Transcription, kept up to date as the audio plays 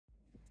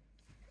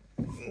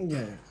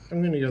Yeah,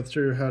 I'm going to go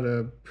through how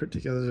to put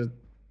together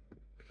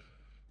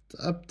the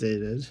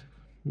updated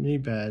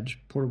Minibadge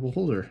portable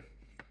holder.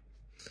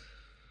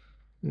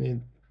 You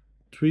need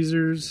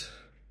tweezers,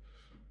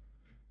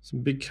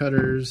 some big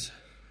cutters,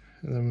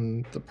 and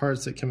then the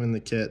parts that come in the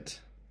kit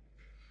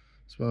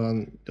as well.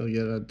 And you'll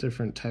get a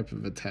different type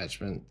of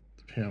attachment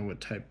depending on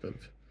what type of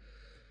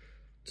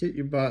kit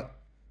you bought.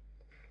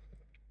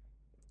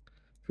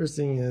 First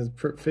thing is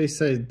put face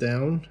side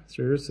down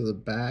through so the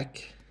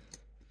back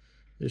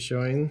is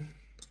showing,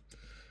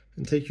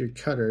 and take your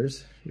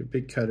cutters, your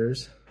big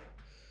cutters,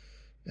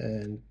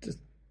 and just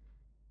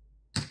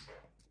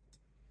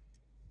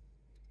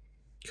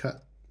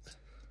cut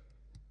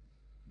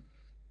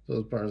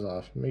those bars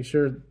off. Make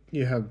sure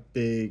you have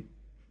big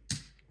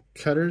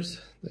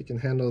cutters that can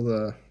handle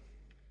the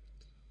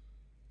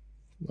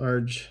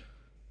large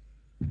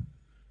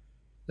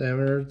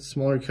diameter.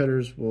 Smaller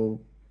cutters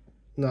will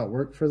not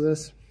work for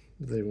this,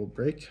 they will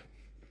break.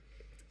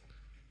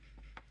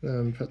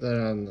 Then put that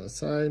on the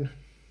side.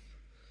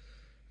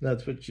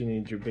 That's what you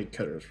need your big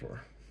cutters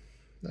for.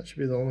 That should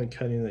be the only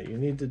cutting that you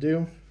need to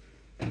do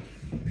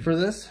for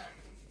this.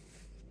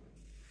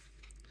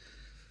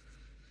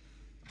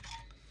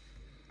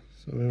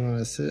 So we want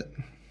to sit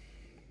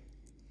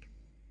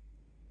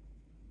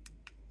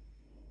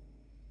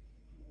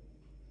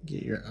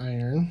get your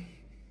iron.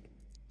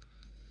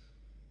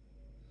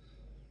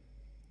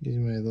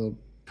 Using my little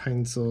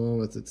pencil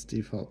with its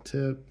default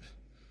tip.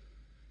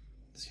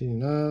 It's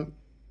heating up.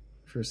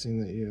 First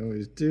thing that you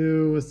always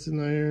do with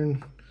an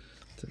iron,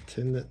 to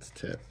tin its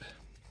tip.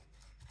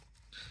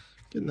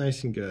 Get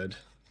nice and good.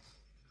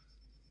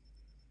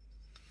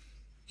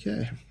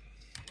 Okay.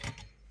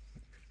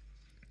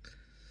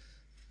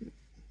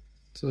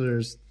 So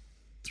there's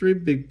three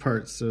big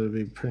parts that will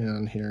be put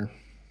on here.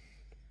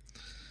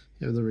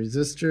 You have the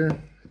resistor.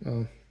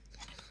 Well,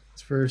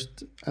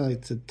 first I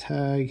like to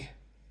tag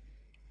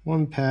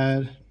one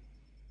pad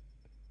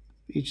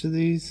each of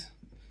these,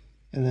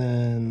 and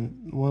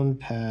then one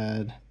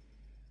pad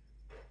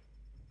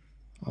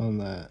on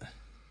that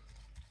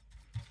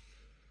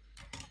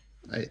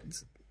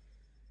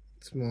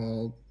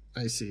small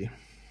IC.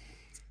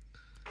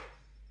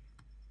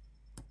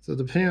 So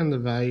depending on the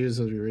values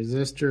of your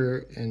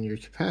resistor and your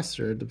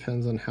capacitor, it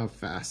depends on how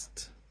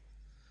fast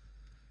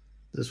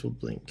this will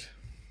blink.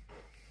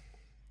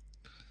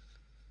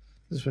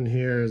 This one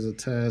here is a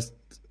test.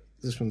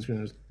 This one's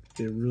going to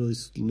be a really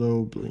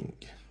slow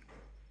blink.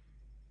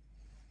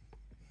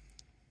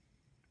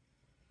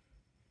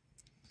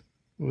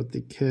 With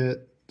the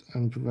kit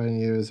I'm providing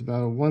you is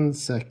about a 1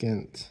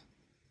 second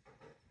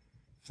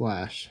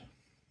flash,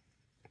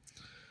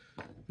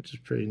 which is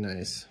pretty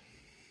nice.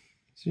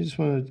 So you just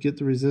want to get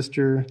the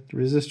resistor. The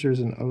resistor is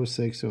an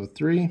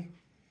 0603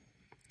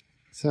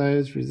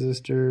 size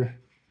resistor,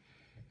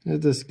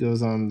 and this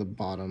goes on the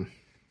bottom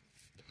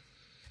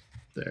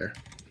there.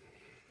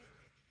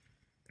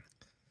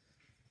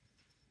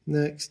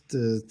 Next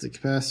is the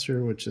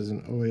capacitor, which is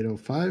an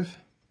 0805.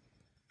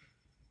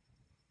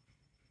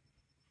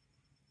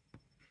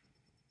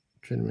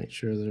 Trying to make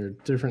sure there are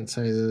different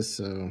sizes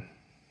so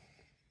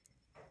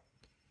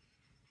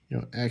you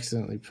don't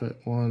accidentally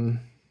put one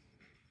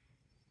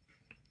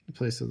in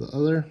place of the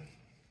other.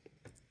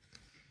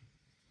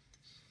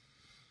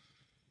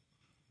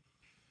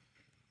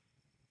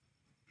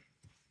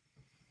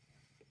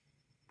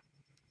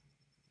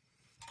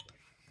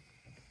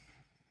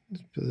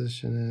 Just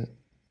position it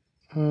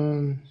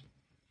on,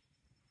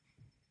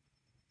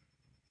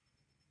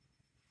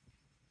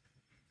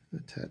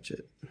 attach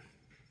it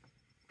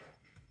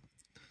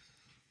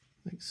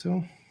like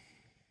so.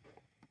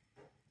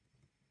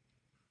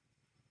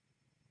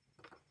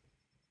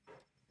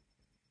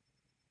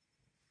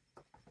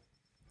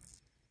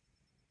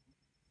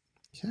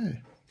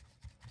 Okay.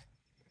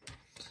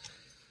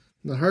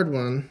 The hard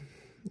one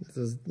is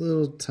this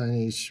little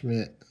tiny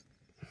Schmidt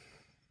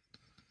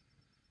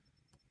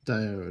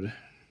diode.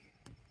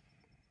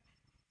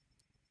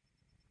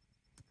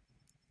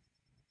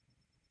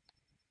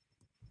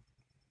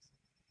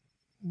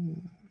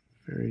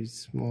 Very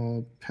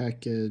small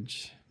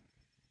package.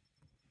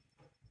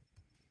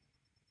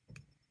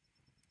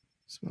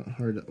 It's not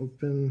hard to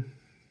open.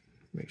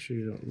 Make sure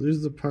you don't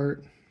lose the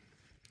part.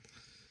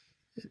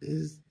 It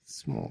is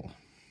small.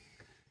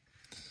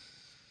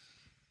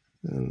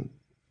 And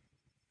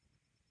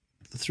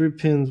the 3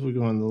 pins will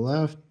go on the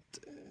left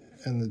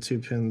and the 2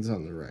 pins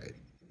on the right.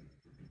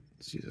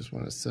 So you just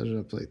want to set it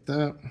up like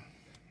that.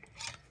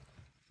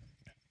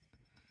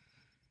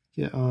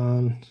 Get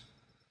on,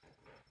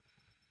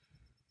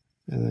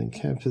 and then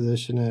can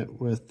position it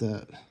with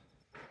that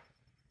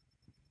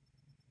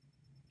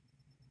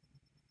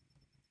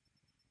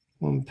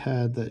one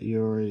pad that you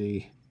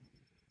already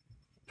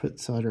put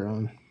solder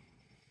on.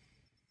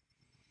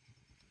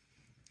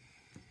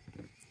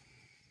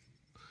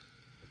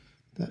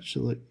 That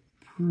should look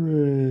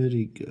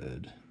pretty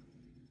good.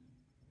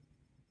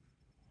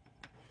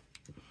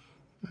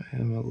 I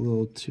am a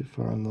little too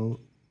far on the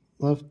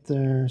left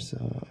there, so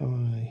I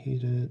want to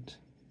heat it.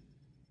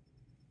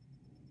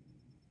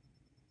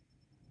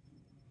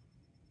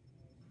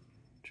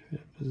 Try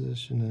to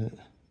position it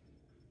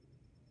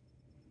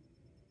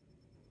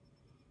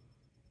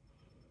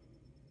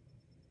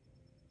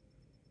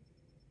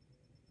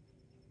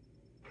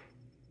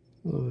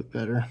a little bit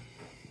better.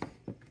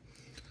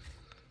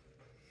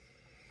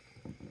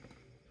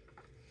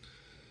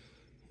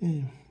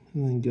 Okay.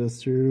 And then go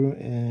through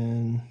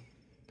and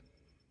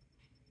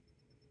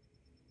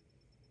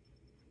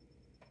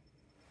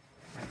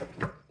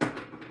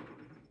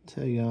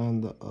tag on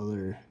the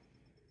other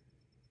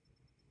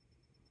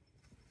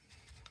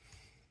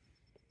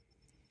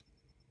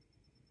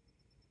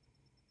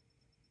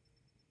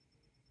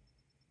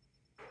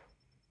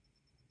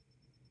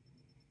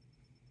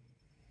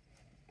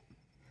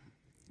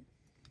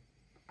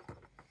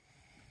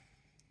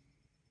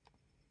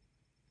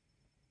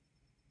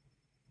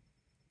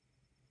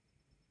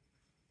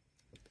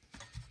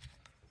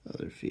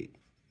feet.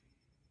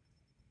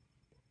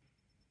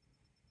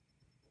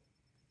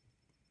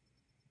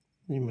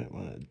 You might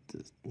want to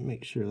just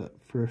make sure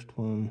that first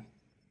one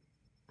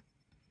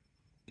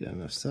got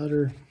enough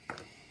solder.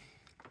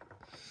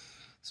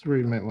 So where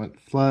you might want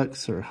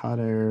flux or hot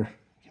air,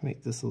 you can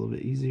make this a little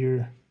bit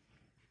easier.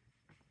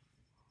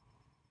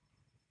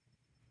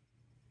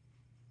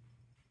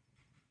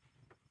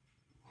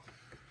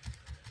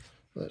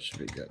 Well, that should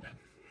be good.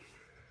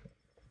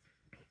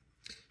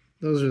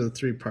 Those are the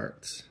 3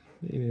 parts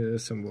you need to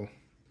assemble.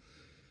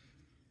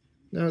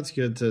 Now it's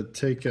good to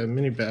take a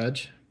mini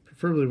badge,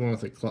 preferably one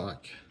with a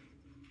clock,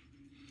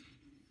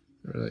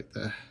 or like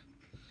the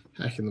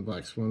Hack in the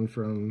Box one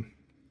from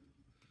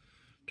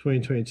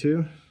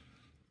 2022.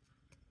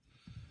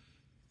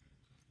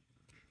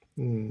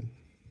 Okay,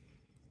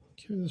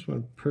 I just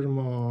want to put them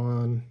all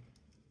on.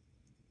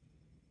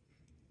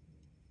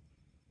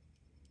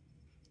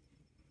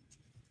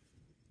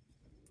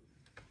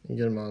 And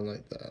get them on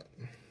like that.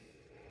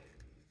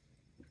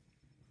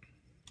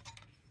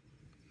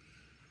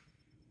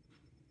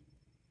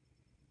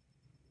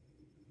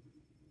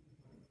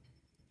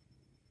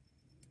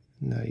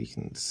 Now you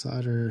can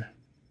solder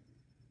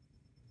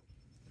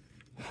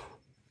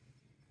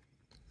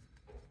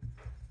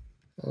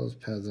all those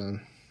pads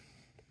on.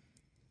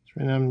 So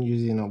right now I'm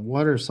using a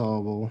water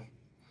soluble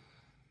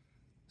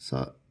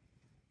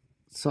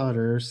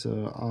solder,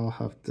 so I'll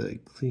have to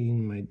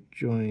clean my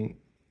joint,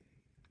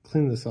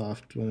 clean this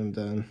off when I'm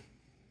done.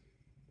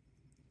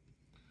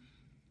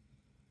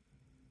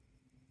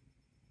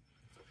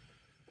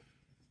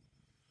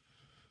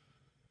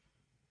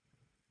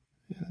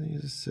 Yeah, you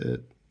just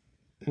sit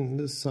and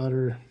this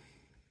solder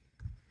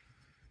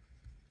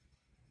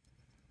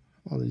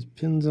all these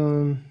pins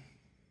on.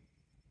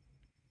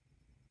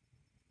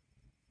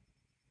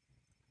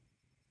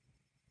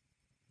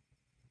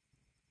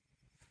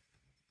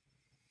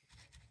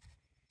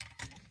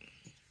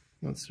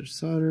 Once they're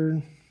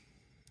soldered,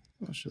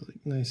 that should look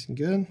nice and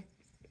good.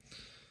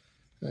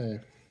 Okay,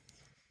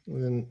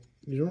 and then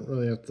you don't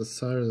really have to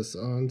solder this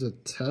on to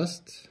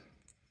test.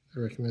 I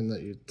recommend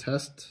that you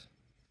test.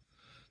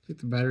 Take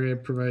the battery I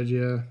provide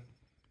you,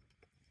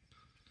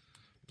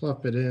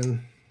 plop it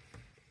in,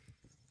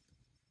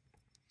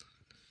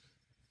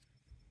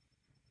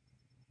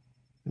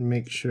 and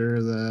make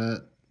sure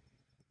that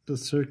the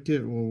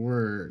circuit will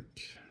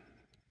work.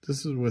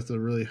 This is with a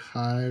really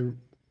high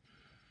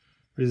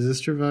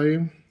resistor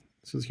value,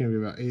 so it's going to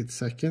be about 8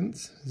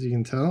 seconds, as you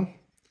can tell.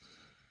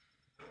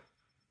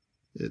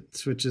 It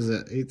switches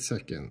at 8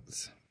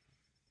 seconds.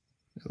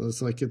 It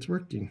looks like it's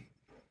working.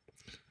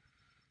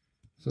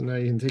 So now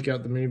you can take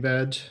out the mini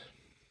badge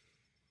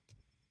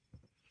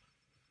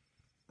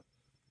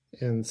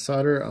and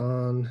solder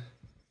on.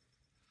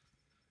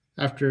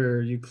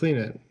 After you clean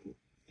it,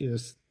 you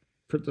just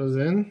put those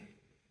in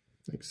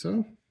like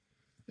so,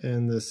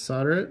 and just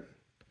solder it,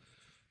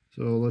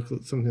 so it'll look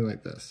something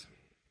like this.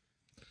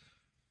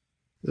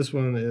 This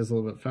one is a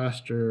little bit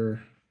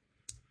faster.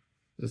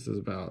 This is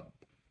about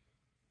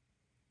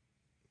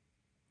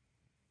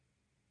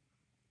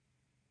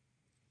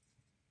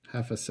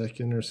half a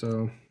second or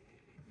so.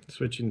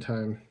 Switching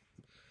time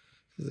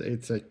is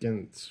 8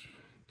 seconds.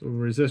 The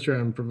resistor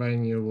I'm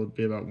providing you will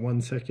be about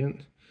 1 second.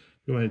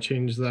 If you want to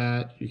change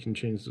that, you can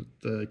change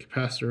the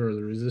capacitor or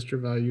the resistor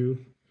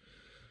value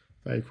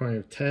by a quantity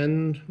of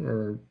 10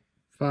 or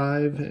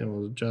 5, and it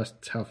will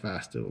adjust how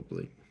fast it will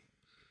bleed.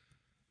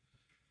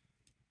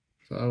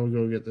 So I will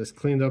go get this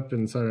cleaned up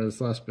and solder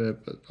this last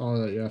bit, but all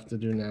that you have to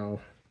do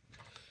now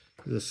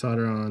is just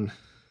solder on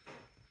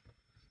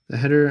the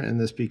header, and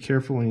just be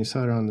careful when you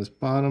solder on this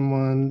bottom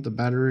one, the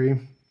battery,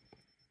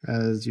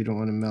 as you don't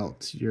want to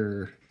melt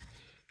your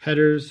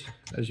headers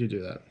as you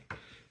do that.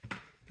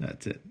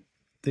 That's it.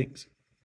 Thanks.